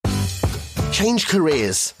Change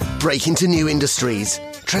careers, break into new industries,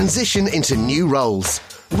 transition into new roles,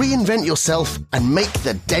 reinvent yourself and make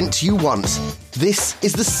the dent you want. This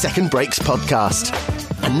is the Second Breaks podcast.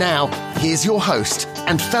 And now, here's your host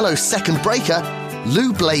and fellow Second Breaker,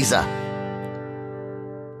 Lou Blazer.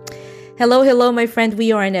 Hello, my friend.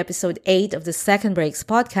 We are in episode 8 of the Second Breaks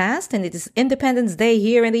podcast, and it is Independence Day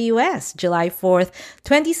here in the U.S., July 4th,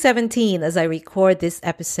 2017, as I record this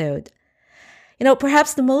episode. You know,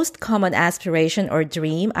 perhaps the most common aspiration or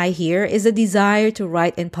dream I hear is a desire to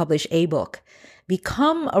write and publish a book.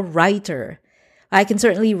 Become a writer. I can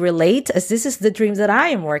certainly relate, as this is the dream that I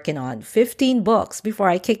am working on. 15 books before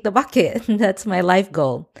I kick the bucket. That's my life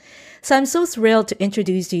goal. So I'm so thrilled to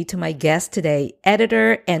introduce you to my guest today,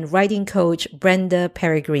 editor and writing coach Brenda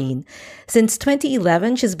Peregrine. Since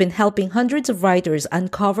 2011, she's been helping hundreds of writers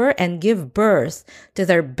uncover and give birth to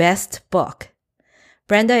their best book.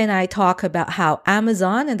 Brenda and I talk about how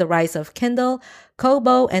Amazon and the rise of Kindle,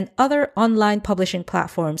 Kobo, and other online publishing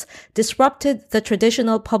platforms disrupted the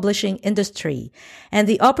traditional publishing industry and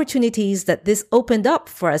the opportunities that this opened up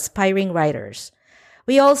for aspiring writers.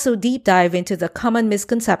 We also deep dive into the common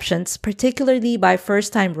misconceptions, particularly by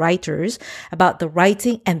first-time writers, about the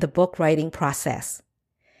writing and the book writing process.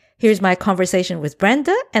 Here's my conversation with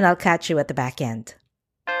Brenda, and I'll catch you at the back end.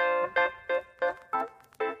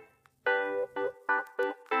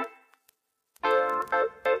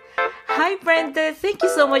 Hi, Brenda. Thank you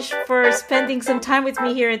so much for spending some time with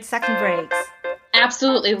me here at Second Breaks.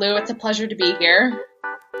 Absolutely, Lou. It's a pleasure to be here.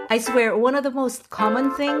 I swear, one of the most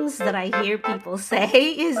common things that I hear people say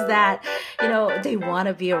is that, you know, they want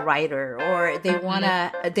to be a writer or they want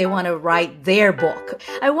to write their book.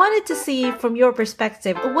 I wanted to see from your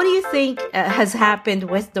perspective, what do you think has happened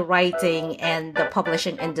with the writing and the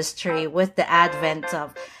publishing industry with the advent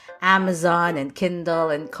of Amazon and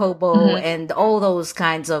Kindle and Kobo and all those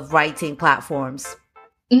kinds of writing platforms?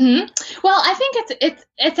 Well, I think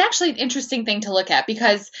it's actually an interesting thing to look at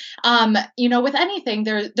because, with anything,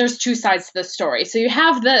 there's two sides to the story. So you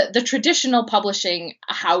have the traditional publishing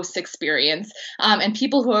house experience, and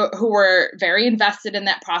people who were very invested in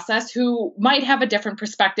that process, who might have a different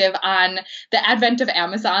perspective on the advent of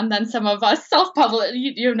Amazon than some of us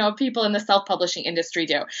people in the self-publishing industry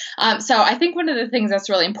do. So I think one of the things that's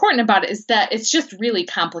really important about it is that it's just really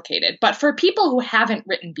complicated. But for people who haven't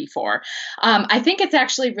written before, I think it's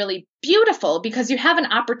actually really beautiful because you have an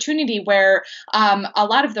opportunity where a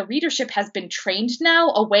lot of the readership has been trained now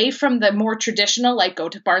away from the more traditional, like go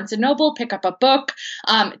to Barnes & Noble, pick up a book,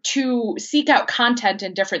 to seek out content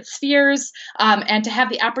in different spheres, and to have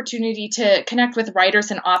the opportunity to connect with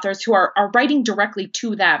writers and authors who are writing directly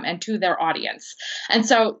to them and to their audience. And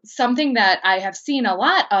so something that I have seen a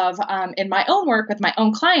lot of in my own work with my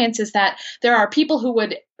own clients is that there are people who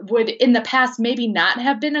would in the past maybe not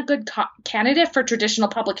have been a good candidate for traditional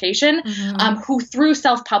publication, who through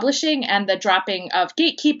self-publishing and the dropping of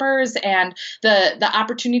gatekeepers and the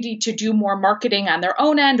opportunity to do more marketing on their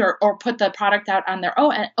own end or put the product out on their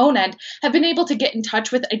own end have been able to get in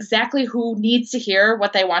touch with exactly who needs to hear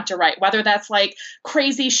what they want to write, whether that's like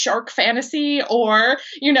crazy shark fantasy or,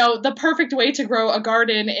 the perfect way to grow a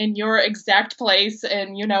garden in your exact place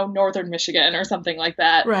in, northern Michigan or something like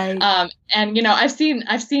that. Right. And,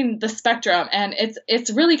 I've seen the spectrum, and it's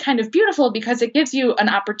really kind of beautiful because it gives you an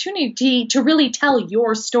opportunity to really tell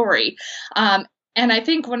your story. And I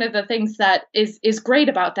think one of the things that is great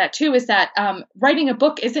about that too is that writing a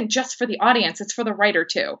book isn't just for the audience, it's for the writer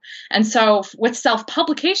too. And so with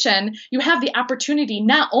self-publication, you have the opportunity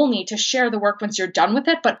not only to share the work once you're done with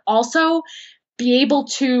it, but also be able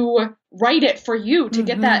to write it for you to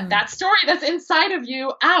get that story that's inside of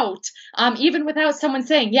you out, even without someone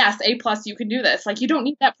saying, yes, A+, you can do this. Like, you don't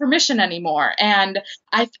need that permission anymore. And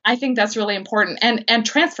I think that's really important and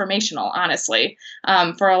transformational, honestly,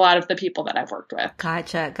 for a lot of the people that I've worked with.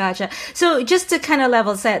 Gotcha. So just to kind of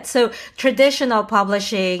level set, so traditional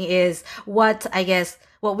publishing is what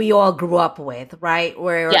we all grew up with, right?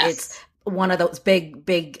 Where it's one of those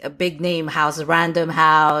big name houses, Random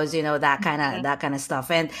House, that kind of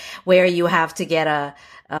stuff. And where you have to get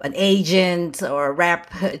an agent or a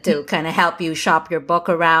rep to kind of help you shop your book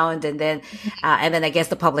around. And then I guess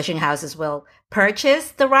the publishing houses will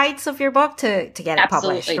purchase the rights of your book to get it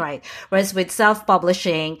published, right? Whereas with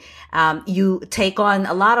self-publishing, you take on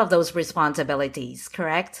a lot of those responsibilities,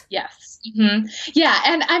 correct? Yes. Yeah,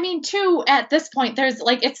 and I mean too, at this point there's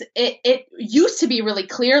like it used to be really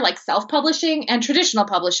clear, like self-publishing and traditional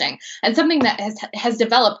publishing. And something that has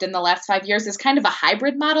developed in the last 5 years is kind of a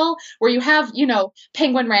hybrid model where you have,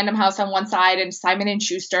 Penguin Random House on one side and Simon and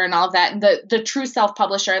Schuster and all of that, and the true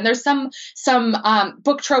self-publisher. And there's some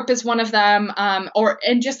Book Trope is one of them,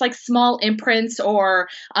 and just like small imprints or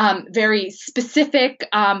very specific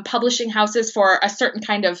publishing houses for a certain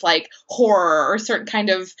kind of like horror or a certain kind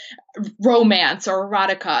of romance or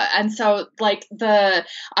erotica. And so like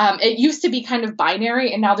it used to be kind of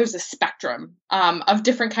binary, and now there's a spectrum of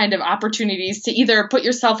different kind of opportunities to either put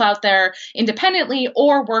yourself out there independently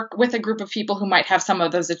or work with a group of people who might have some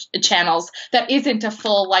of those channels that isn't a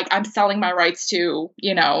full, like, I'm selling my rights to,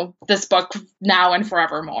 this book now and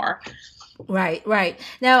forevermore. Right, right.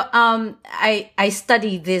 Now, I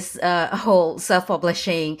studied this whole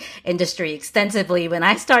self-publishing industry extensively when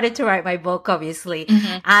I started to write my book, obviously.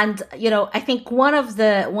 Mm-hmm. And, I think one of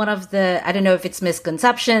the, I don't know if it's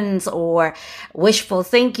misconceptions or wishful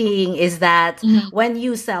thinking, is that when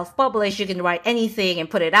you self-publish, you can write anything and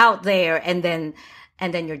put it out there and then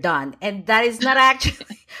you're done. And that is not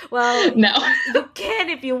actually, well, no. You can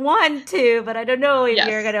if you want to, but I don't know if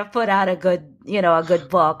you're going to put out a good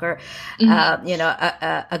book or,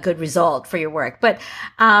 a good result for your work. But,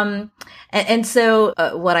 and so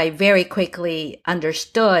what I very quickly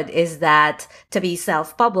understood is that to be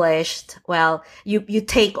self-published, well, you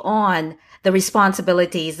take on the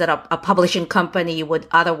responsibilities that a publishing company would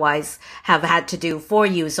otherwise have had to do for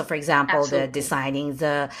you. So, for example, the designing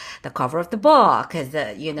the cover of the book,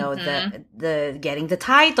 the getting the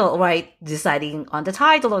title right, deciding on the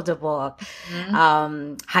title of the book,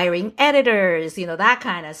 hiring editors, that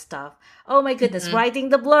kind of stuff. Oh my goodness, writing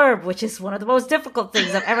the blurb, which is one of the most difficult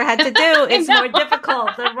things I've ever had to do. It's more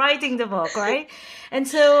difficult than writing the book, right? And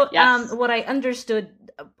so, what I understood,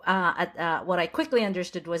 what I quickly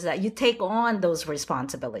understood was that you take on those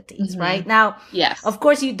responsibilities, right? Now, of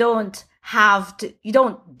course, you don't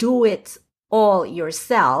do it all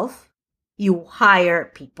yourself. You hire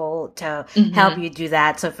people to help you do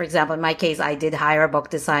that. So, for example, in my case, I did hire a book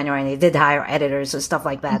designer and I did hire editors and stuff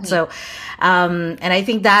like that. So, and I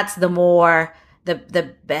think that's the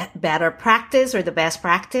better practice or the best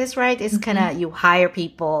practice, right? Is kind of you hire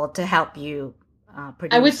people to help you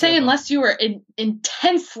I would say unless you were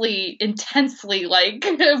intensely like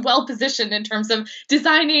well positioned in terms of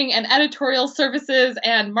designing and editorial services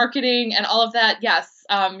and marketing and all of that, yes,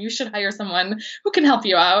 you should hire someone who can help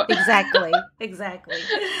you out. Exactly.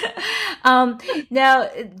 Now,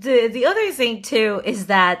 the other thing too is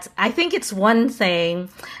that I think it's one thing,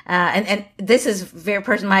 and this is very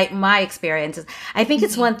personal, my experiences. I think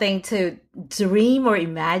it's one thing to dream or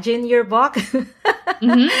imagine your book, and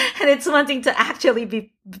it's one thing to actually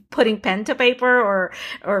be putting pen to paper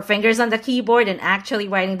or fingers on the keyboard and actually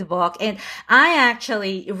writing the book. And I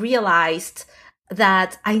actually realized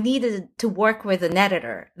that I needed to work with an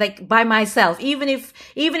editor, like by myself. Even if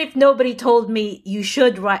nobody told me you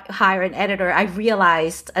should hire an editor, I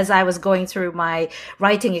realized as I was going through my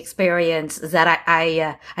writing experience that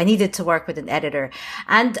I needed to work with an editor.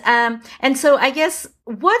 And so I guess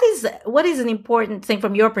what is an important thing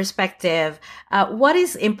from your perspective? What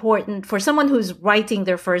is important for someone who's writing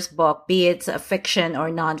their first book, be it a fiction or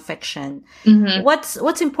nonfiction?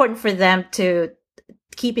 What's important for them to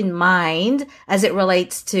keep in mind as it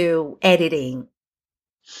relates to editing?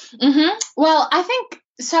 Well, I think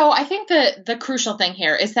the crucial thing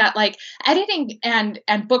here is that like editing and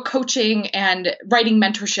book coaching and writing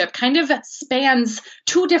mentorship kind of spans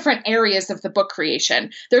two different areas of the book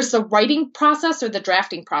creation. There's the writing process or the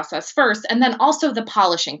drafting process first, and then also the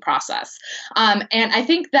polishing process. And I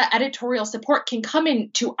think that editorial support can come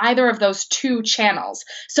into either of those two channels.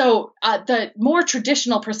 So the more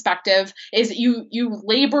traditional perspective is you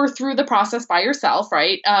labor through the process by yourself,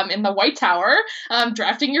 right? In the White Tower,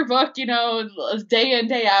 drafting your book, day in,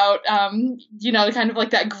 day out, kind of like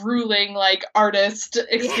that grueling, like artist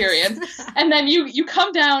experience. Yes. And then you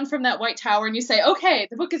come down from that White Tower and you say, okay,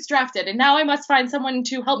 the book is drafted and now I must find someone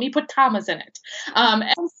to help me put commas in it.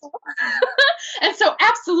 And so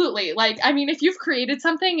absolutely, like, I mean, if you've created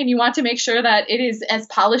something and you want to make sure that it is as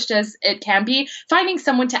polished as it can be, finding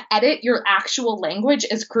someone to edit your actual language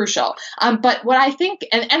is crucial. But what I think,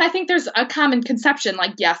 and I think there's a common conception,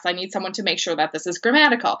 like, yes, I need someone to make sure that this is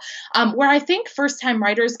grammatical. Where I think first-time first-time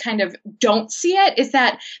writers kind of don't see it is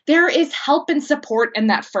that there is help and support in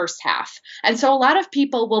that first half. And so a lot of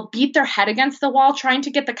people will beat their head against the wall trying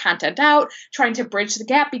to get the content out, trying to bridge the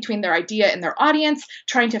gap between their idea and their audience,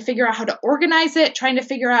 trying to figure out how to organize it, trying to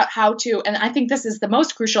figure out how to, and I think this is the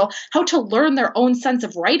most crucial, how to learn their own sense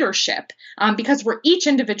of writership. Because we're each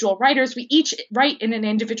individual writers, we each write in an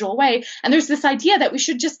individual way. And there's this idea that we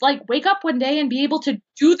should just like wake up one day and be able to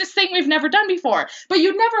do this thing we've never done before. But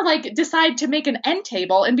you'd never like decide to make an end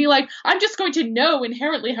table and be like, I'm just going to know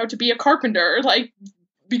inherently how to be a carpenter, like,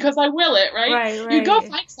 because I will it, right? Right. You go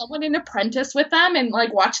find someone and apprentice with them and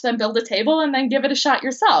like watch them build a table and then give it a shot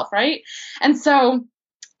yourself, right? And so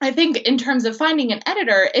I think in terms of finding an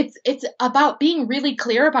editor, it's about being really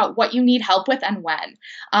clear about what you need help with and when.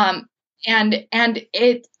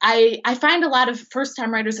 I find a lot of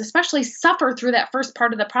first-time writers especially suffer through that first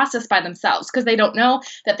part of the process by themselves because they don't know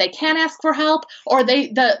that they can ask for help, or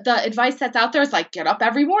the advice that's out there is like, get up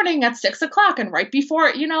every morning at 6 o'clock and right before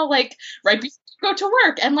you go to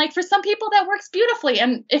work. And like for some people that works beautifully.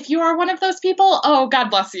 And if you are one of those people, oh, God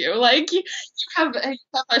bless you. Like you have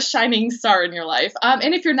a shining star in your life.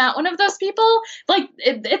 And if you're not one of those people, like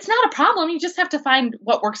it's not a problem. You just have to find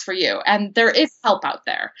what works for you. And there is help out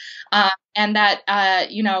there. And that,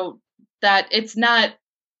 that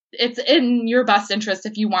it's in your best interest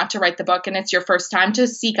if you want to write the book and it's your first time to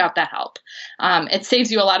seek out that help. It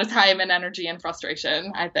saves you a lot of time and energy and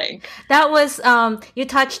frustration, I think. That was, you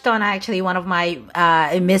touched on actually one of my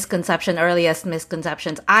earliest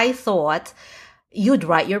misconceptions. I thought you'd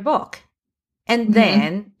write your book and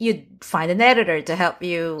then you'd find an editor to help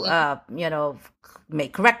you,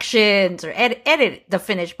 make corrections or edit the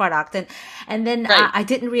finished product. And then I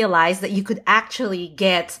didn't realize that you could actually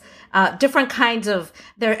get different kinds of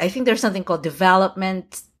I think there's something called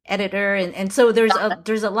development editor. And so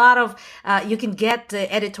there's a lot of, you can get the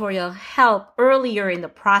editorial help earlier in the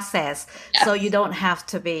process. Yes. So you don't have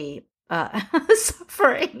to be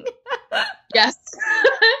suffering. Yes.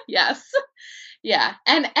 Yes. Yeah.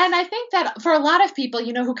 And I think that for a lot of people,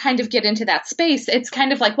 who kind of get into that space, it's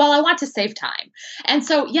kind of like, well, I want to save time. And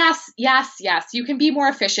so yes, you can be more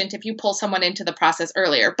efficient if you pull someone into the process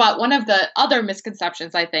earlier. But one of the other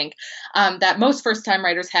misconceptions, I think, that most first-time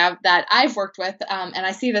writers have that I've worked with, and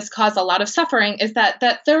I see this cause a lot of suffering, is that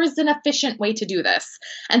there is an efficient way to do this.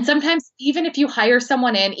 And sometimes even if you hire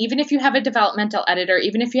someone in, even if you have a developmental editor,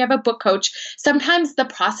 even if you have a book coach, sometimes the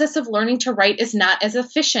process of learning to write is not as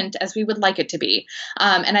efficient as we would like it to be.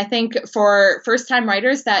 And I think for first-time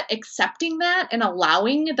writers, that accepting that and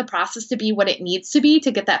allowing the process to be what it needs to be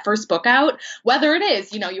to get that first book out, whether it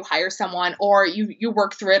is, you hire someone or you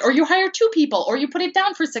work through it, or you hire 2 people, or you put it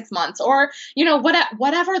down for 6 months, or,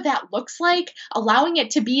 whatever that looks like, allowing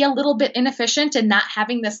it to be a little bit inefficient and not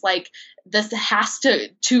having this this has to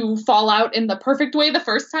fall out in the perfect way the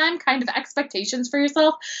first time kind of expectations for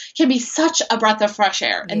yourself can be such a breath of fresh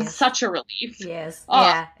air and such a relief. Yes. Oh.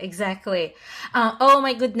 Yeah, exactly. Oh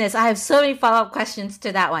my goodness. I have so many follow-up questions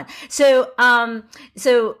to that one. So I'm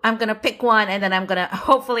going to pick one and then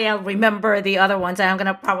hopefully I'll remember the other ones and I'm going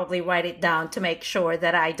to probably write it down to make sure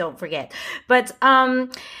that I don't forget. But,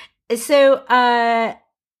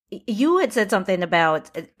 you had said something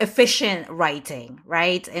about efficient writing,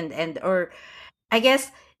 right? Or I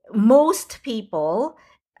guess most people,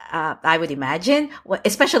 I would imagine,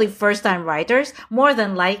 especially first-time writers, more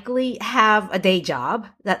than likely have a day job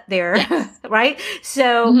that they're, right?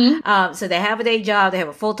 So, so they have a day job, they have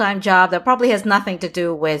a full-time job that probably has nothing to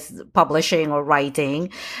do with publishing or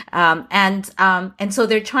writing. And so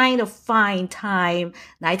they're trying to find time,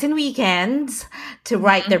 nights and weekends, to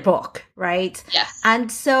write their book, right? Yes.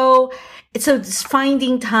 And so just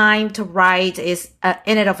finding time to write is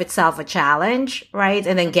in and of itself a challenge, right?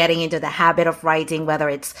 And then getting into the habit of writing, whether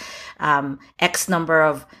it's X number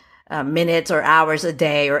of minutes or hours a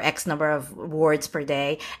day or X number of words per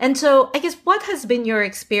day. And so I guess what has been your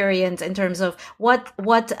experience in terms of what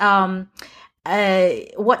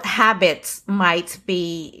habits might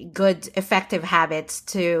be good, effective habits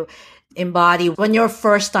to embody when you're a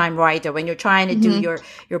first-time writer, when you're trying to do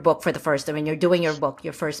your book for the first time, when you're doing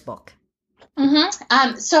your first book?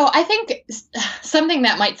 So I think something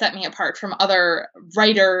that might set me apart from other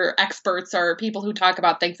writer experts or people who talk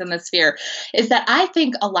about things in this sphere is that I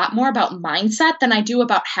think a lot more about mindset than I do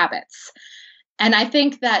about habits. And I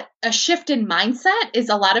think that a shift in mindset is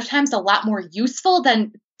a lot of times a lot more useful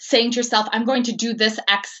than saying to yourself, I'm going to do this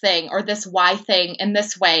X thing or this Y thing in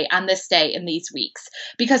this way on this day in these weeks.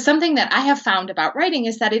 Because something that I have found about writing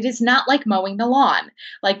is that it is not like mowing the lawn.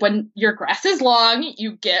 Like when your grass is long,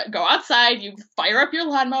 you go outside, you fire up your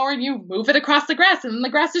lawnmower and you move it across the grass, and then the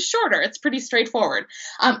grass is shorter. It's pretty straightforward.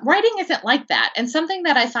 Writing isn't like that. And something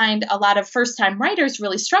that I find a lot of first-time writers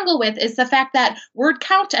really struggle with is the fact that word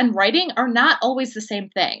count and writing are not always the same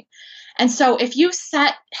thing. And so if you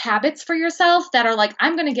set habits for yourself that are like,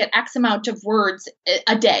 I'm going to get X amount of words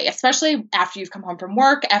a day, especially after you've come home from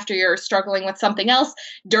work, after you're struggling with something else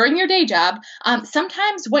during your day job,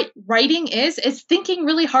 sometimes what writing is thinking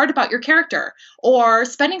really hard about your character, or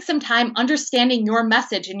spending some time understanding your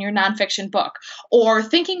message in your nonfiction book, or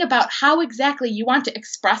thinking about how exactly you want to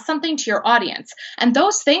express something to your audience. And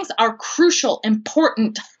those things are crucial,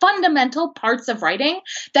 important, fundamental parts of writing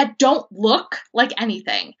that don't look like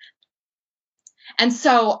anything. And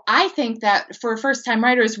so I think that for first-time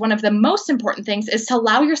writers, one of the most important things is to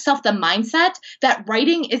allow yourself the mindset that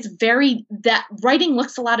writing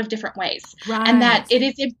looks a lot of different ways. Right. And that it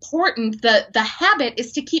is important, the habit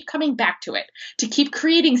is to keep coming back to it, to keep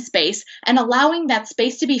creating space and allowing that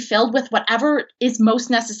space to be filled with whatever is most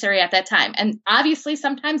necessary at that time. And obviously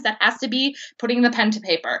sometimes that has to be putting the pen to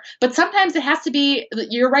paper, but sometimes it has to be,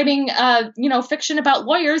 you're writing fiction about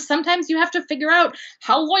lawyers. Sometimes you have to figure out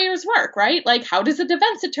how lawyers work, right? Like, how does a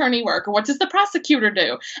defense attorney work, or what does the prosecutor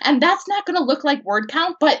do? And that's not going to look like word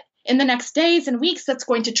count, but in the next days and weeks, that's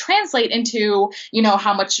going to translate into,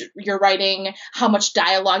 how much you're writing, how much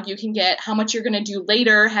dialogue you can get, how much you're going to do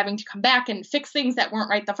later, having to come back and fix things that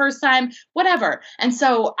weren't right the first time, whatever. And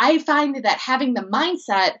so I find that having the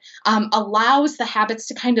mindset allows the habits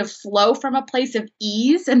to kind of flow from a place of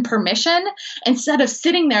ease and permission, instead of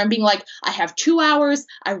sitting there and being like, I have 2 hours,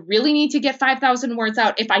 I really need to get 5,000 words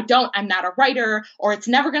out. If I don't, I'm not a writer, or it's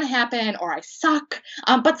never going to happen, or I suck.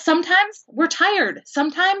 But sometimes we're tired.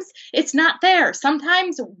 Sometimes it's not there.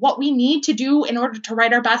 Sometimes what we need to do in order to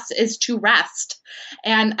write our best is to rest.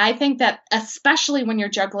 And I think that especially when you're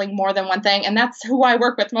juggling more than one thing, and that's who I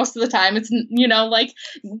work with most of the time, it's, not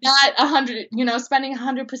 100, spending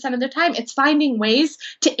 100% of their time. It's finding ways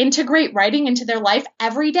to integrate writing into their life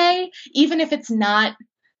every day, even if it's not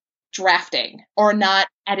drafting or not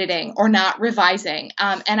editing or not revising.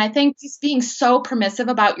 And I think just being so permissive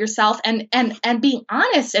about yourself and being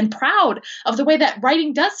honest and proud of the way that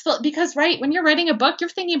writing does feel, because when you're writing a book, you're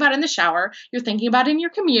thinking about it in the shower, you're thinking about it in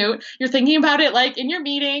your commute, you're thinking about it like in your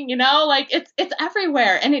meeting, it's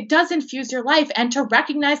everywhere, and it does infuse your life. And to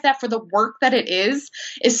recognize that for the work that it is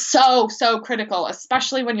so, so critical,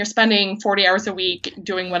 especially when you're spending 40 hours a week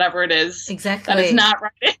doing whatever it is. Exactly. That is not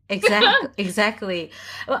writing. Exactly.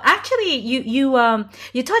 Well, actually,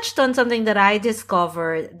 you touched on something that I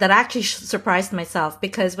discovered that actually surprised myself,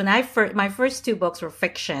 because when my first 2 books were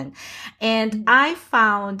fiction, and I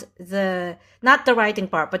found not the writing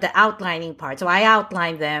part, but the outlining part. So I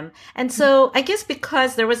outlined them. And so I guess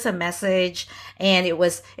because there was a message and it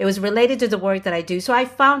was related to the work that I do. So I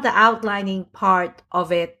found the outlining part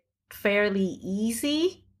of it fairly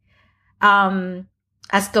easy.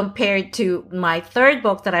 As compared to my 3rd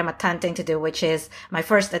book that I'm attempting to do, which is my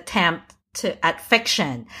first attempt at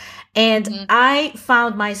fiction. And I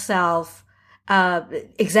found myself,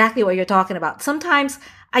 exactly what you're talking about. Sometimes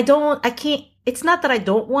it's not that I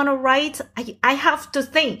don't want to write. I have to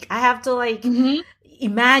think. I have to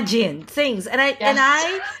imagine things. And I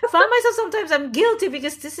found myself sometimes I'm guilty,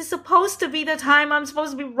 because this is supposed to be the time I'm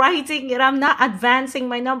supposed to be writing, and I'm not advancing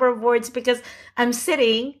my number of words because I'm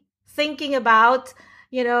sitting thinking about,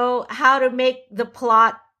 how to make the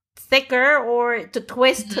plot thicker or to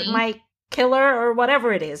twist my killer or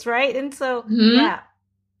whatever it is, right? And so,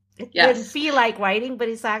 it doesn't feel like writing, but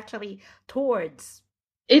it's actually towards.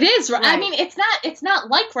 It is. Right. I mean, it's not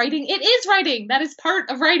like writing. It is writing. That is part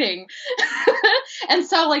of writing. And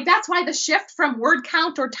so that's why the shift from word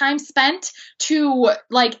count or time spent to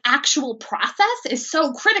actual process is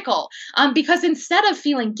so critical. Because instead of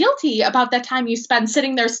feeling guilty about that time you spend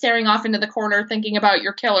sitting there staring off into the corner thinking about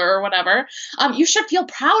your killer or whatever, you should feel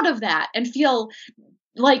proud of that and feel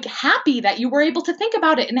happy that you were able to think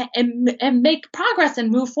about it and make progress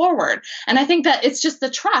and move forward. And I think that it's just the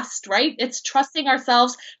trust, right? It's trusting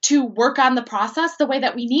ourselves to work on the process the way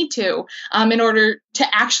that we need to, in order to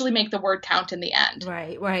actually make the word count in the end.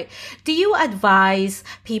 Right. Do you advise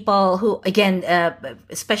people who, again,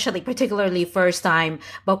 particularly first-time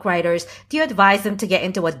book writers, do you advise them to get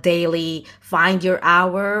into a daily find your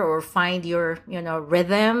hour or find your,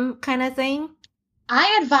 rhythm kind of thing?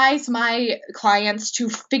 I advise my clients to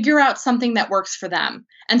figure out something that works for them.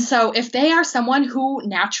 And so if they are someone who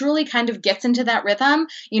naturally kind of gets into that rhythm,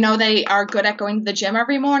 they are good at going to the gym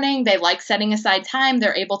every morning, they like setting aside time,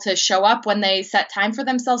 they're able to show up when they set time for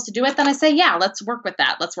themselves to do it, then I say, yeah, let's work with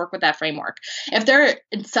that. Let's work with that framework. If they're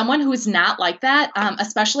someone who's not like that,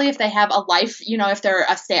 especially if they have a life, if they're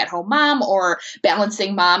a stay-at-home mom or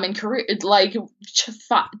balancing mom and career, like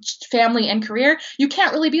family and career, you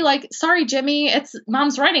can't really be like, sorry, Jimmy, it's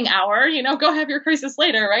mom's writing hour, go have your crisis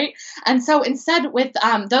later, right? And so instead with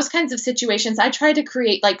those kinds of situations, I try to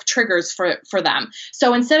create like triggers for them.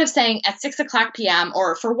 So instead of saying at 6:00 p.m.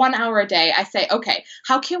 or for 1 hour a day, I say, okay,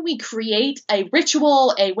 how can we create a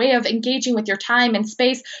ritual, a way of engaging with your time and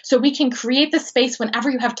space so we can create the space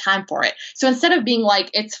whenever you have time for it? So instead of being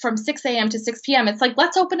like, it's from 6 a.m. to 6 p.m., it's like,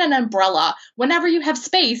 let's open an umbrella whenever you have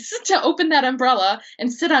space to open that umbrella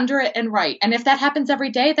and sit under it and write. And if that happens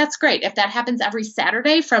every day, that's great. If that happens every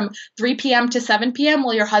Saturday from 3 p.m. to 7 p.m.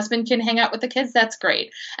 while your husband can hang out with the kids, that's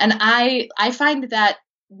great. And I find that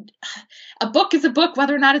a book is a book,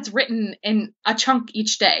 whether or not it's written in a chunk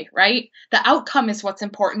each day, right? The outcome is what's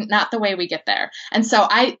important, not the way we get there. And so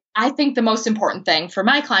I think the most important thing for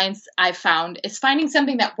my clients I've found is finding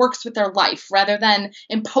something that works with their life rather than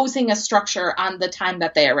imposing a structure on the time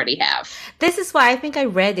that they already have. This is why I think I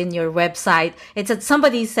read in your website, it's that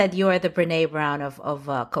somebody said you are the Brene Brown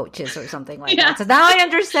of coaches or something like that. So now I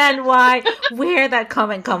understand where that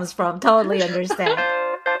comment comes from. Totally understand.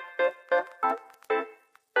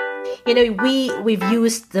 We've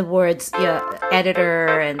used the words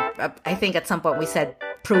editor, and I think at some point we said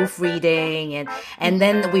proofreading, and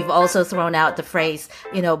then we've also thrown out the phrase,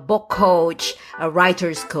 book coach, a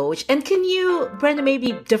writer's coach. And can you, Brenda,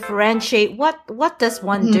 maybe differentiate what does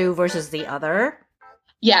one do versus the other?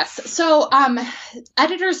 Yes. So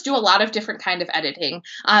editors do a lot of different kind of editing.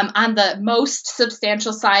 On the most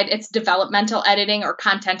substantial side, it's developmental editing or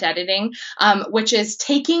content editing, which is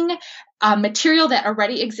taking material that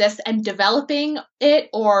already exists and developing it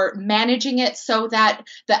or managing it so that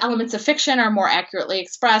the elements of fiction are more accurately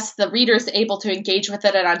expressed, the reader is able to engage with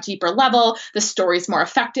it at a deeper level, the story is more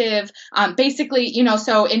effective. Basically,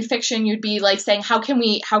 so in fiction, you'd be like saying, how can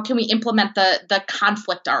we implement the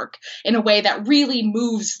conflict arc in a way that really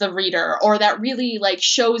moves the reader or that really like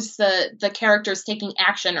shows the characters taking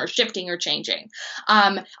action or shifting or changing.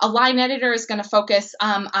 A line editor is going to focus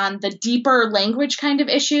on the deeper language kind of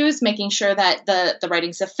issues, making sure that the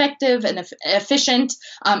writing's effective and efficient.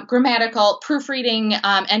 Grammatical, proofreading,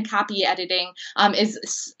 and copy editing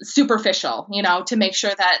is superficial, to make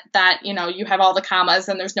sure that you have all the commas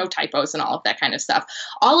and there's no typos and all of that kind of stuff.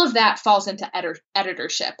 All of that falls into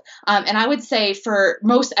editorship. And I would say for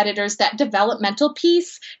most editors, that developmental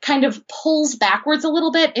piece kind of pulls backwards a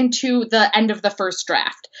little bit into the end of the first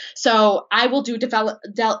draft. So I will do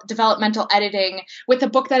developmental editing with a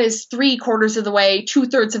book that is 3/4 of the way,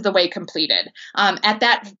 2/3 of the way completed. At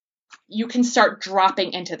that, you can start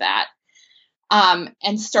dropping into that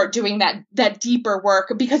and start doing that deeper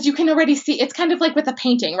work, because you can already see, it's kind of like with a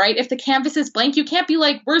painting, right? If the canvas is blank, you can't be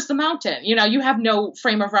like, where's the mountain? You have no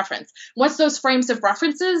frame of reference. Once those frames of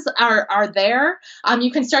references are there,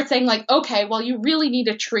 you can start saying like, okay, well, you really need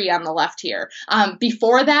a tree on the left here.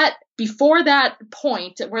 Before that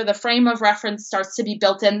point where the frame of reference starts to be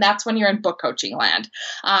built in, that's when you're in book coaching land,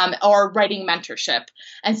 or writing mentorship.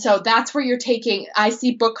 And so that's where you're taking, I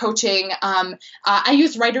see book coaching. I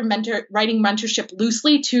use writing mentorship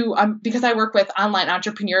loosely too, because I work with online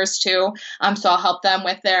entrepreneurs too. So I'll help them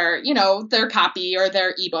with their copy or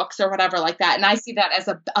their ebooks or whatever like that. And I see that as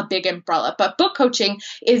a big umbrella. But book coaching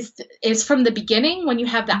is from the beginning, when you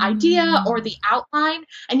have the idea or the outline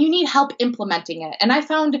and you need help implementing it. And I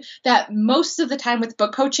found that most of the time with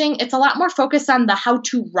book coaching, it's a lot more focused on the how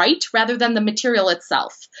to write rather than the material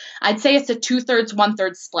itself. I'd say it's a 2/3,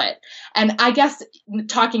 1/3 split. And I guess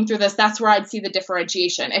talking through this, that's where I'd see the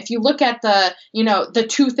differentiation. If you look at the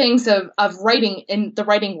two things of writing in the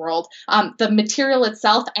writing world, the material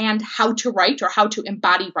itself and how to write or how to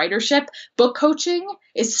embody writership, book coaching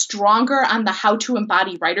is stronger on the how to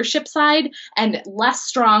embody writership side and less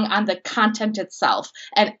strong on the content itself.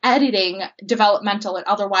 And editing, developmental and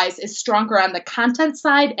otherwise, is stronger on the content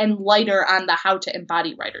side and lighter on the how to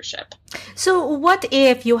embody writership. So what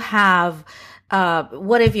if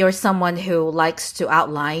you're someone who likes to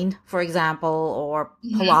outline, for example, or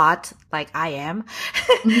plot, like I am,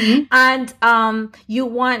 and you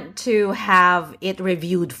want to have it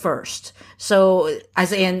reviewed first? So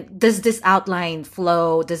as in, does this outline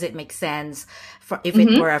flow? Does it make sense if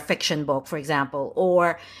it were a fiction book, for example?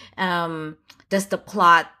 Or does the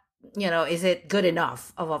plot is it good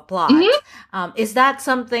enough of a plot? Is that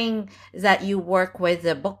something that you work with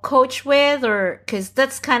the book coach with, or because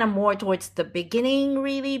that's kind of more towards the beginning,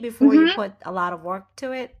 really, before you put a lot of work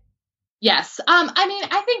to it? Yes. I mean,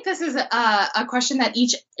 I think this is a question that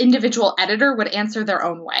each individual editor would answer their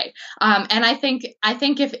own way. And I think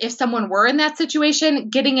if someone were in that situation,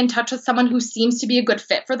 getting in touch with someone who seems to be a good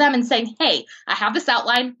fit for them and saying, hey, I have this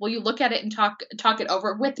outline. Will you look at it and talk it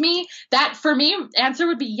over with me? That, for me, answer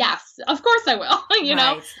would be yes. Of course I will.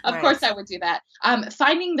 Of course I would do that.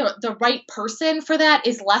 Finding the right person for that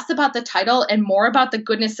is less about the title and more about the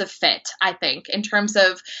goodness of fit, I think, in terms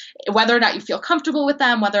of whether or not you feel comfortable with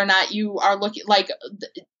them, whether or not you are looking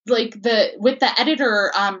with the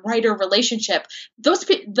editor writer relationship,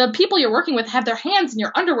 the people you're working with have their hands in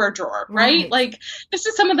your underwear drawer, right? Like, this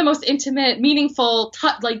is some of the most intimate, meaningful,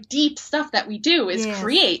 deep stuff that we do is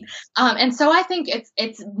create. And so I think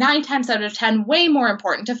it's 9 times out of 10 way more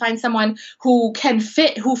important to find someone who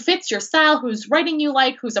fits your style, whose writing you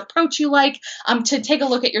like, whose approach you like, to take a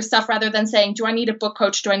look at your stuff rather than saying, do I need a book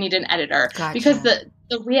coach? Do I need an editor? Gotcha. Because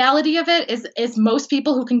the reality of it is most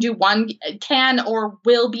people who can do one can or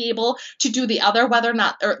will be able to do the other, whether or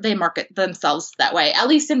not they market themselves that way, at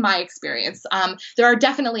least in my experience. There are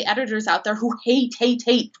definitely editors out there who hate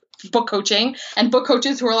book coaching, and book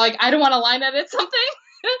coaches who are like, I don't want to line edit something.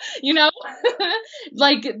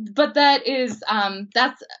 But that is,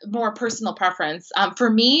 that's more personal preference. For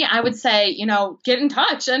me, I would say, get in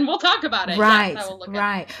touch and we'll talk about it. Right. Yes,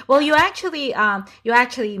 right. Well, you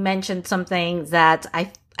actually mentioned something that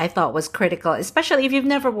I thought was critical, especially if you've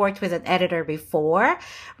never worked with an editor before.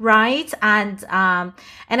 Right. And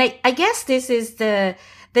I guess this is the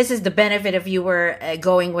benefit of you were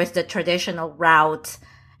going with the traditional route.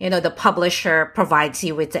 The publisher provides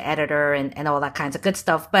you with the editor and all that kinds of good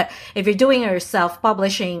stuff. But if you're doing your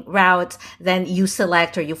self-publishing route, then you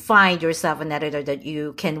select or you find yourself an editor that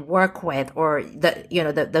you can work with, or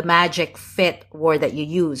the magic fit word that you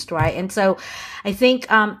used, right? And so I think,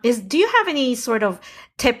 do you have any sort of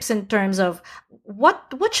tips in terms of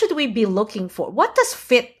what should we be looking for? What does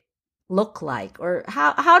fit look like? Or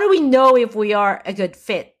how do we know if we are a good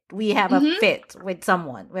fit? We have a fit with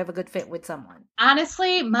someone. We have a good fit with someone.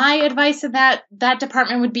 Honestly, my advice in that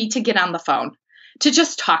department would be to get on the phone, to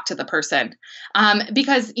just talk to the person.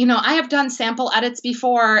 Because, I have done sample edits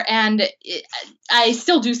before, and I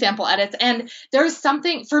still do sample edits. And there's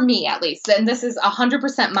something, for me at least, and this is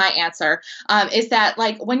 100% my answer, is that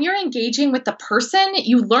when you're engaging with the person,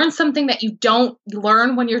 you learn something that you don't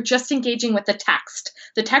learn when you're just engaging with the text.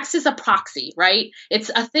 The text is a proxy, right? It's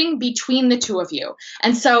a thing between the two of you.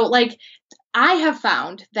 And so I have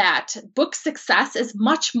found that book success is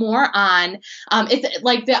much more on, it's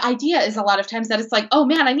like the idea is a lot of times that it's like, oh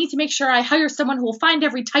man, I need to make sure I hire someone who will find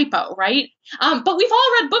every typo, right? But we've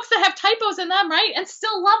all read books that have typos in them, right? And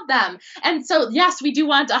still love them. And so, yes, we do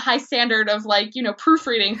want a high standard of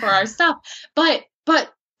proofreading for our stuff, but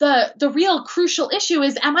the real crucial issue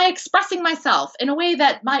is, am I expressing myself in a way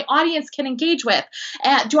that my audience can engage with?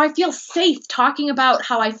 Do I feel safe talking about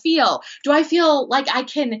how I feel? Do I feel like I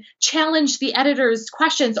can challenge the editor's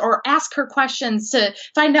questions or ask her questions to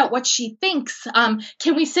find out what she thinks?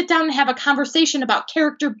 Can we sit down and have a conversation about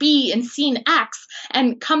character B and scene X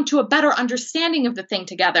and come to a better understanding of the thing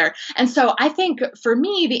together? And so I think for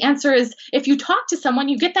me, the answer is, if you talk to someone,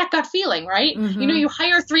 you get that gut feeling, right? You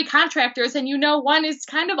hire 3 contractors and one is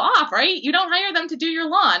kind of off, right? You don't hire them to do your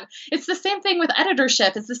lawn. It's the same thing with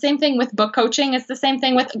editorship. It's the same thing with book coaching. It's the same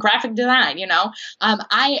thing with graphic design. I'm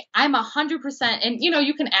 100%, and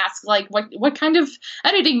you can ask what kind of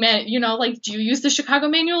editing do you use the Chicago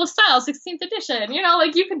Manual of Style 16th edition?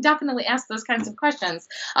 You can definitely ask those kinds of questions.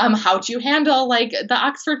 How do you handle the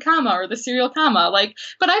Oxford comma or the serial comma?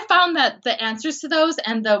 But I found that the answers to those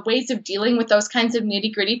and the ways of dealing with those kinds of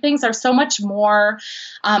nitty gritty things are so much more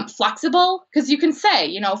flexible, because you can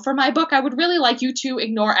say, for my book, I would really like you to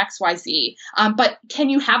ignore XYZ. But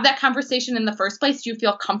can you have that conversation in the first place? Do you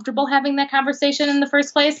feel comfortable having that conversation in the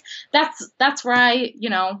first place? That's where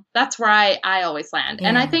I always land. Yeah.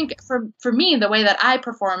 And I think for me, the way that I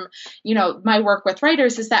perform, my work with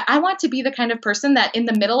writers is that I want to be the kind of person that in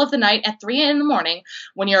the middle of the night at 3 a.m,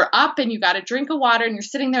 when you're up and you got a drink of water and you're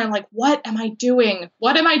sitting there and what am I doing?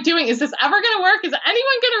 What am I doing? Is this ever going to work? Is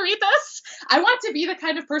anyone going to read this? I want to be the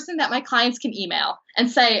kind of person that my clients can email and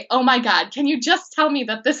say, oh my God, can you just tell me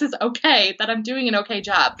that this is okay, that I'm doing an okay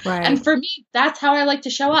job? Right. And for me, that's how I like to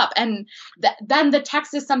show up. And then the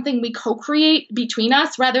text is something we co-create between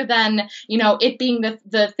us rather than, it being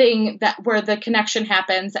the thing that where the connection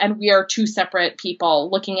happens and we are two separate people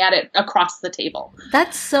looking at it across the table.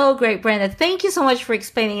 That's so great, Brenda. Thank you so much for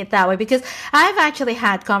explaining it that way, because I've actually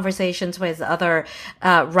had conversations with other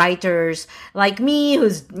writers like me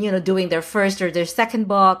who's, doing their first or their second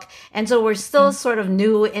book. And so we're still sort of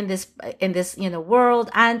new in this, world,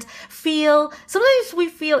 and sometimes we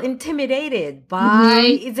feel intimidated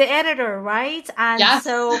by the editor, right? And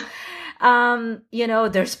so,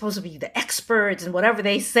 they're supposed to be the experts and whatever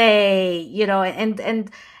they say,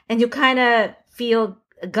 and you kind of feel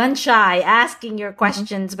gun shy asking your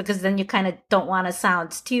questions because then you kind of don't want to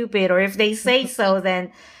sound stupid, or if they say so,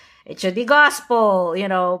 then it should be gospel,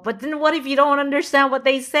 but then what if you don't understand what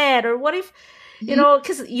they said? Or what if,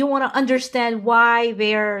 because you want to understand why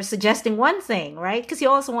they're suggesting one thing, right? Because you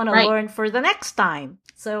also want to learn for the next time.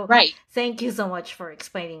 So thank you so much for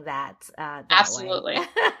explaining that. Absolutely.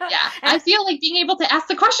 Yeah. I feel like being able to ask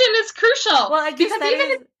the question is crucial. Well, I guess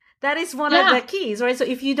that is one of the keys, right? So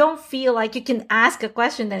if you don't feel like you can ask a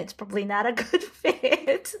question, then it's probably not a good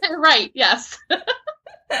fit. Right. Yes.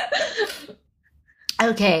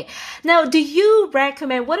 Okay. Now, do you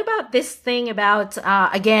recommend, what about this thing about,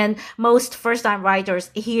 again, most first-time writers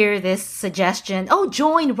hear this suggestion,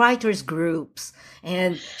 join writers groups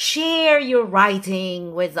and share your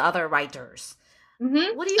writing with other writers.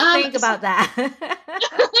 Mm-hmm. What do you think about that?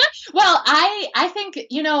 Well, I think,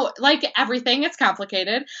 like everything, it's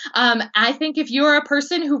complicated. I think if you're a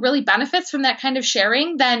person who really benefits from that kind of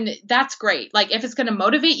sharing, then that's great. Like if it's going to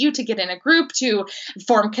motivate you to get in a group, to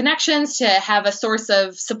form connections, to have a source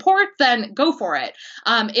of support, then go for it.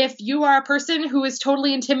 If you are a person who is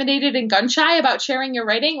totally intimidated and gun shy about sharing your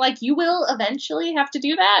writing, like you will eventually have to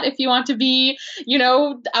do that if you want to be,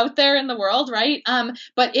 out there in the world, right?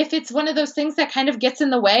 But if it's one of those things that kind of gets in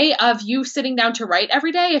the way of you sitting down to write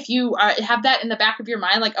every day, if you have that in the back of your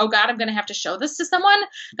mind, like, oh God, I'm going to have to show this to someone,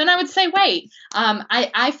 then I would say, wait.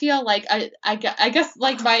 I feel like I guess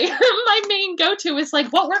like my my main go-to is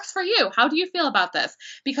like, what works for you? How do you feel about this?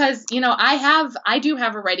 Because, I do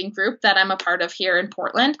have a writing group that I'm a part of here in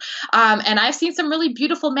Portland. And I've seen some really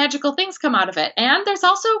beautiful, magical things come out of it. And there's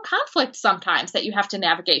also conflict sometimes that you have to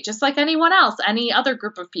navigate, just like anyone else, any other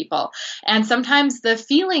group of people. And sometimes the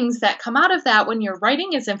feelings that come out of that when your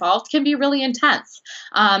writing is involved can be really intense.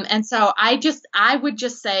 And so I would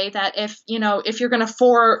just say that if you're going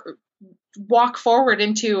to walk forward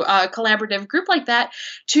into a collaborative group like that,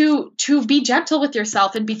 to be gentle with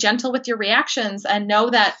yourself and be gentle with your reactions, and know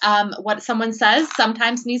that what someone says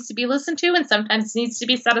sometimes needs to be listened to and sometimes needs to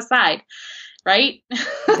be set aside. Right?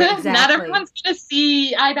 Exactly. Not everyone's going to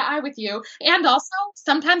see eye to eye with you. And also,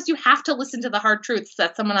 sometimes you have to listen to the hard truths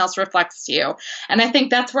that someone else reflects to you. And I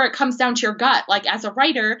think that's where it comes down to your gut. Like as a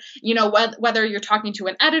writer, whether you're talking to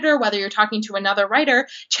an editor, whether you're talking to another writer,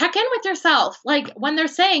 check in with yourself. Like when they're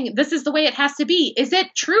saying this is the way it has to be, is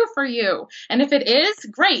it true for you? And if it is,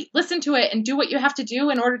 great. Listen to it and do what you have to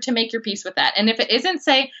do in order to make your peace with that. And if it isn't,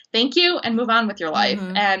 say thank you and move on with your life.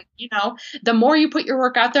 Mm-hmm. And, the more you put your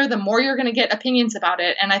work out there, the more you're going to get opinions about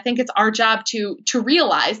it. And I think it's our job to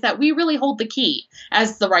realize that we really hold the key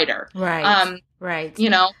as the writer. Right. Right.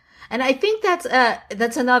 And I think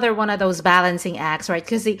that's another one of those balancing acts, right?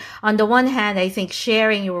 Because on the one hand, I think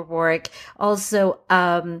sharing your work also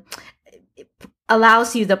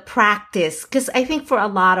allows you the practice. Because I think for a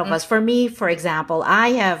lot of us, for me, for example, I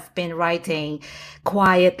have been writing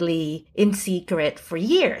quietly in secret for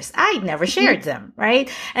years. I never shared them,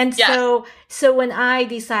 right? And so when I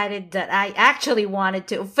decided that I actually wanted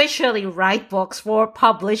to officially write books for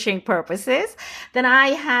publishing purposes, then I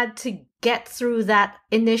had to get through that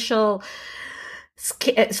initial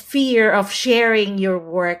fear of sharing your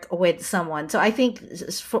work with someone. So I think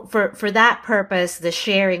for that purpose, the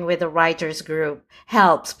sharing with a writers group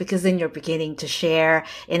helps, because then you're beginning to share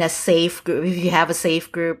in a safe group, if you have a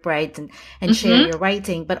safe group, right? And share your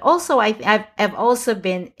writing. But also I've also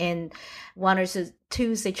been in one or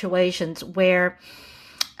two situations where,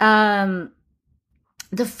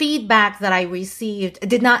 the feedback that I received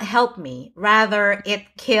did not help me. Rather, it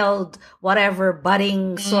killed whatever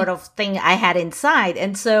budding sort of thing I had inside.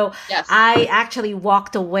 And so I actually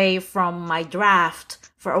walked away from my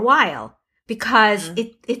draft for a while because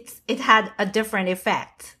it had a different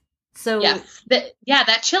effect. So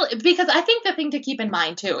that chill, because I think the thing to keep in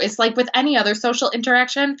mind too is, like with any other social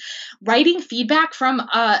interaction, writing feedback from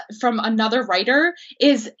another writer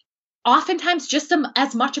is oftentimes just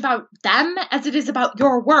as much about them as it is about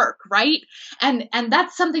your work, right? And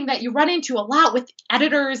that's something that you run into a lot with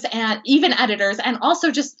editors and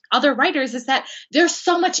also just other writers, is that there's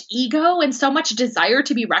so much ego and so much desire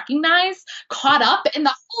to be recognized caught up in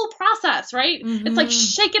the whole process, right? Mm-hmm. It's like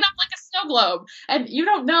shaking up like a snow globe, and you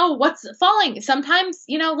don't know what's falling. Sometimes,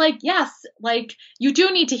 like, yes, like you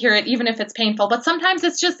do need to hear it even if it's painful, but sometimes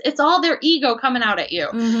it's all their ego coming out at you.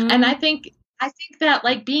 Mm-hmm. And I think that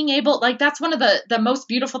like being able, like that's one of the most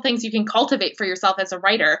beautiful things you can cultivate for yourself as a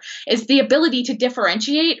writer, is the ability to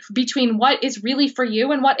differentiate between what is really for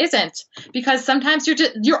you and what isn't. Because sometimes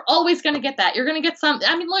you're always going to get that. You're going to get some,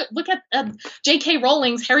 I mean, look at J.K.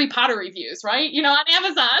 Rowling's Harry Potter reviews, right? On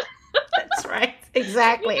Amazon. That's right.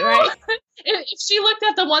 Exactly. Right. If she looked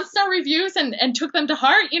at the 1-star reviews and took them to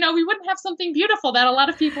heart, we wouldn't have something beautiful that a lot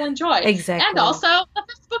of people enjoy. Exactly. And also, the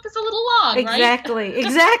fifth book is a little long, right?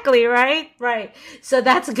 Exactly. Right. So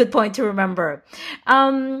that's a good point to remember.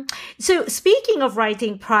 So speaking of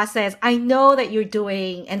writing process, I know that you're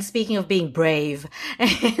doing, and speaking of being brave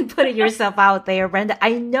and putting yourself out there, Brenda,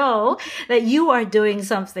 I know that you are doing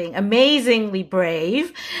something amazingly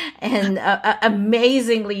brave and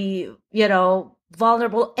amazingly,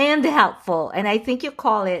 vulnerable and helpful. And I think you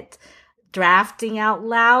call it drafting out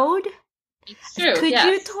loud. It's true. Could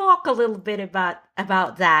you talk a little bit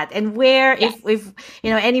about that, and where, if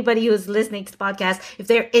anybody who's listening to the podcast, if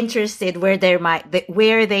they're interested, where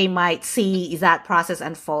they might see that process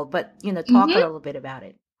unfold, but talk a little bit about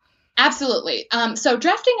it. Absolutely. So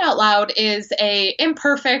drafting out loud is a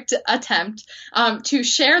imperfect attempt to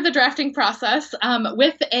share the drafting process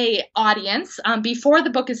with a audience before the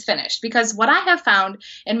book is finished. Because what I have found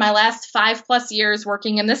in my last 5+ years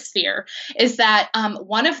working in this sphere is that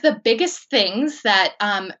one of the biggest things that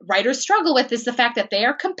writers struggle with is the fact that they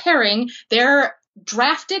are comparing their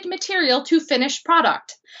drafted material to finished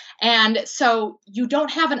product. And so you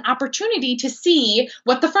don't have an opportunity to see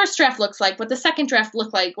what the first draft looks like, what the second draft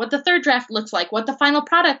looks like, what the third draft looks like, what the final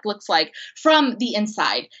product looks like from the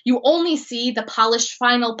inside. You only see the polished,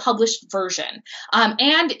 final, published version.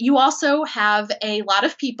 And you also have a lot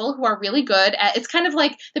of people who are really good at, it's kind of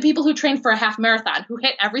like the people who train for a half marathon, who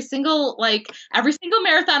hit every single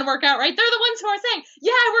marathon workout, right? They're the ones who are saying,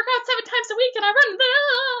 yeah, I work out 7 times a week and I run,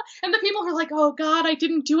 and the people who are like, oh God, I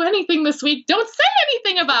didn't do anything this week, don't say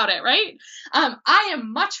anything about it, right? I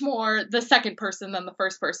am much more the second person than the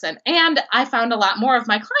first person. And I found a lot more of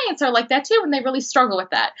my clients are like that too, and they really struggle with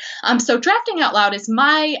that. So drafting out loud is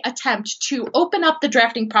my attempt to open up the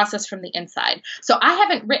drafting process from the inside. So I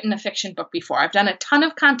haven't written a fiction book before. I've done a ton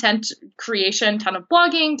of content creation, ton of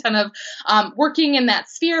blogging, ton of working in that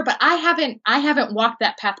sphere, but I haven't walked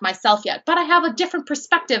that path myself yet. But I have a different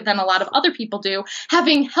perspective than a lot of other people do,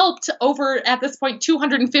 having helped over, at this point,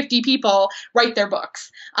 250 people write their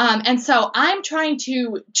books. And so I'm trying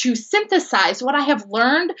to synthesize what I have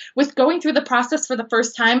learned with going through the process for the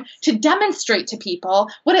first time to demonstrate to people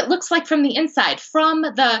what it looks like from the inside, from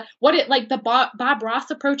the Bob Ross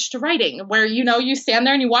approach to writing, where, you stand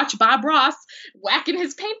there and you watch Bob Ross whacking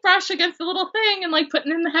his paintbrush against the little thing and like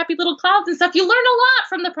putting in the happy little clouds and stuff. You learn a lot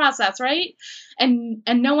from the process, right? And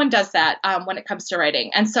no one does that when it comes to writing.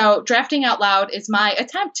 And so drafting out loud is my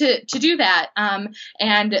attempt to do that. And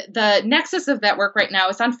the nexus of that work right now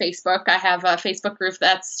is on Facebook. I have a Facebook group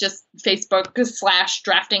that's just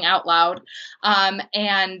Facebook.com/drafting out loud.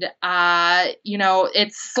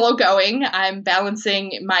 It's slow going. I'm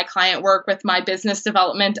balancing my client work with my business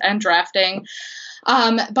development and drafting.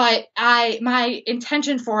 But my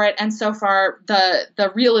intention for it, and so far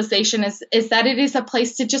the realization is that it is a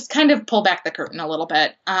place to just kind of pull back the curtain a little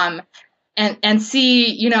bit, and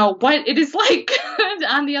see, what it is like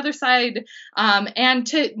on the other side, and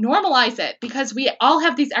to normalize it, because we all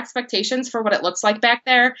have these expectations for what it looks like back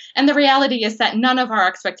there. And the reality is that none of our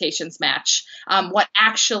expectations match, what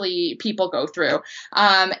actually people go through.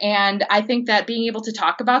 And I think that being able to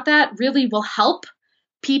talk about that really will help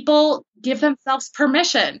people give themselves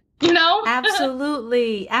permission,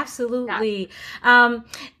 Absolutely. Yeah.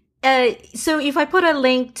 So if I put a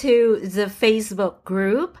link to the Facebook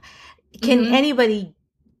group, can anybody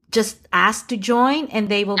just ask to join, and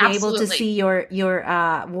they will be able to see your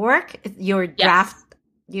work, your draft,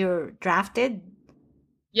 your drafted?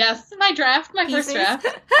 Yes, my first draft.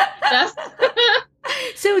 Yes.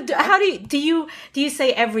 So how do you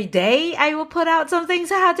say every day I will put out something?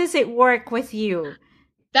 So how does it work with you?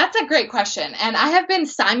 That's a great question. And I have been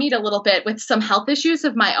stymied a little bit with some health issues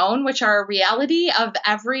of my own, which are a reality of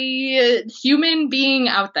every human being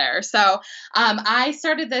out there. So I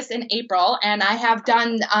started this in April, and I have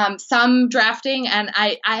done some drafting, and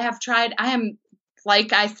I am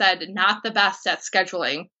like I said, not the best at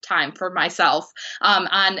scheduling time for myself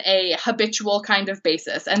on a habitual kind of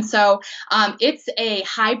basis. And so it's a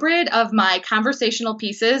hybrid of my conversational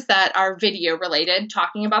pieces that are video related,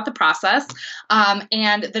 talking about the process,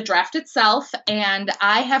 and the draft itself. And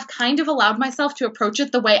I have kind of allowed myself to approach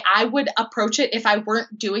it the way I would approach it if I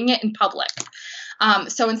weren't doing it in public.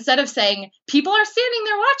 So instead of saying, people are standing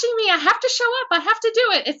there watching me, I have to show up, I have to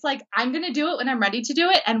do it, it's like, I'm going to do it when I'm ready to do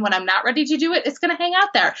it. And when I'm not ready to do it, it's going to hang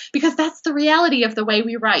out there, because that's the reality of the way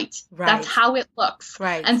we write. Right. That's how it looks.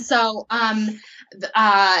 Right. And so,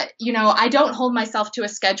 I don't hold myself to a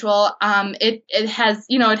schedule. It has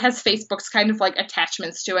Facebook's kind of like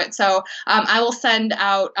attachments to it. So I will send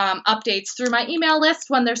out updates through my email list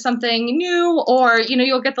when there's something new, or,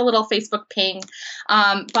 you'll get the little Facebook ping.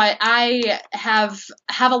 But I have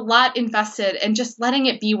a lot invested in just letting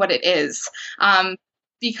it be what it is.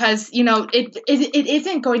 Because, it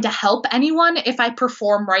isn't going to help anyone if I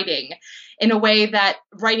perform writing in a way that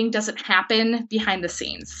writing doesn't happen behind the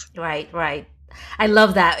scenes. Right. I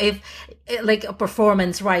love that. If like a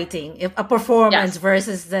performance writing, if a performance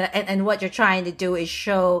versus and what you're trying to do is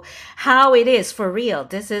show how it is for real.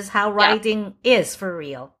 This is how writing is for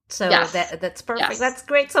real. So that's perfect. Yes. That's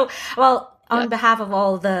great. So, on behalf of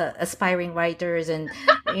all the aspiring writers and,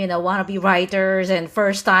 wannabe writers and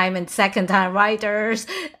first time and second time writers,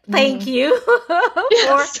 thank you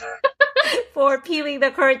for peeling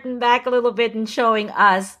the curtain back a little bit and showing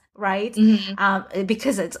us, right?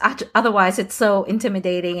 Because otherwise it's so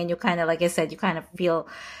intimidating, and you kind of, like I said, you kind of feel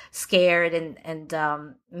scared, and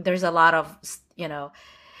there's a lot of,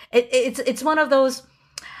 it's one of those.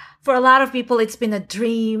 For a lot of people, it's been a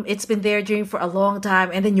dream. It's been their dream for a long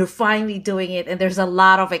time. And then you're finally doing it. And there's a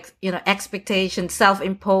lot of, expectations,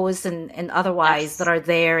 self-imposed and otherwise that are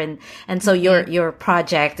there. And so your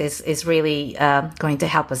project is really, going to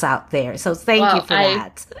help us out there. So thank you for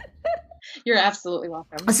that. You're absolutely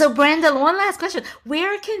welcome. So Brenda, one last question.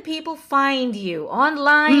 Where can people find you?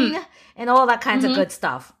 Online and all that kinds of good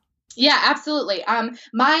stuff? Yeah, absolutely.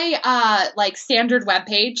 My standard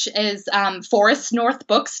webpage is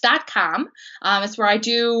forestnorthbooks.com. It's where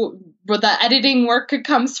the editing work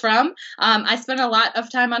comes from. I spend a lot of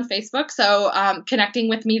time on Facebook, so connecting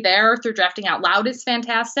with me there through Drafting Out Loud is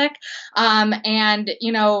fantastic. And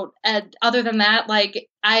other than that,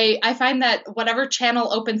 I find that whatever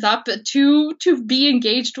channel opens up to be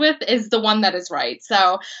engaged with is the one that is right.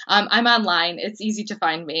 So I'm online. It's easy to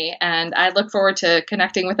find me, and I look forward to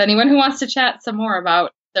connecting with anyone who wants to chat some more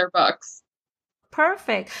about their books.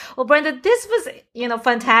 Perfect. Well, Brenda, this was,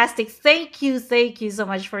 fantastic. Thank you so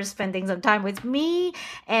much for spending some time with me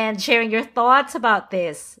and sharing your thoughts about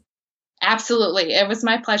this. Absolutely. It was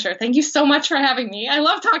my pleasure. Thank you so much for having me. I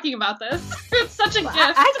love talking about this. It's such a gift.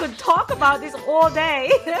 I could talk about this all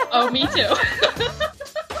day. Oh, me too.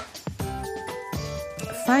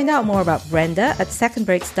 Find out more about Brenda at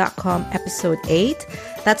secondbreaks.com episode 8.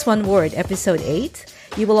 That's one word, episode 8.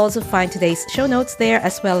 You will also find today's show notes there,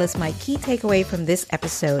 as well as my key takeaway from this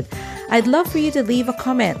episode. I'd love for you to leave a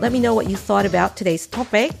comment. Let me know what you thought about today's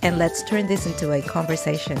topic, and let's turn this into a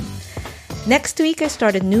conversation. Next week, I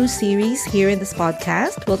start a new series here in this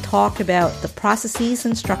podcast. We'll talk about the processes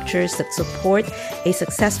and structures that support a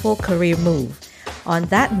successful career move. On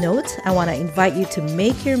that note, I want to invite you to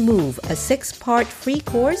Make Your Move, a 6-part free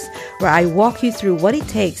course where I walk you through what it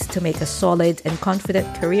takes to make a solid and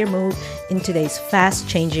confident career move in today's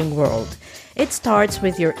fast-changing world. It starts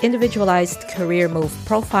with your individualized career move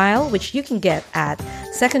profile, which you can get at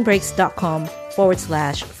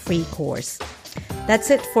secondbreaks.com/free course.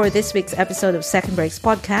 That's it for this week's episode of Second Breaks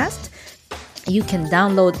Podcast. You can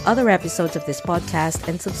download other episodes of this podcast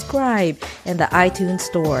and subscribe in the iTunes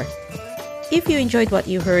store. If you enjoyed what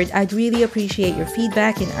you heard, I'd really appreciate your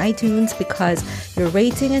feedback in iTunes, because your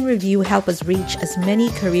rating and review help us reach as many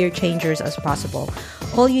career changers as possible.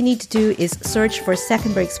 All you need to do is search for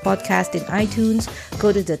Second Breaks Podcast in iTunes,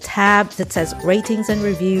 go to the tab that says Ratings and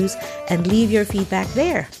Reviews, and leave your feedback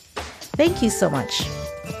there. Thank you so much.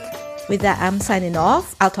 With that, I'm signing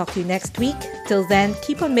off. I'll talk to you next week. Till then,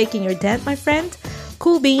 keep on making your dent, my friend.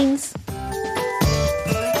 Cool beans.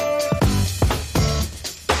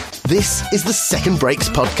 This is the Second Breaks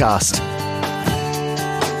Podcast.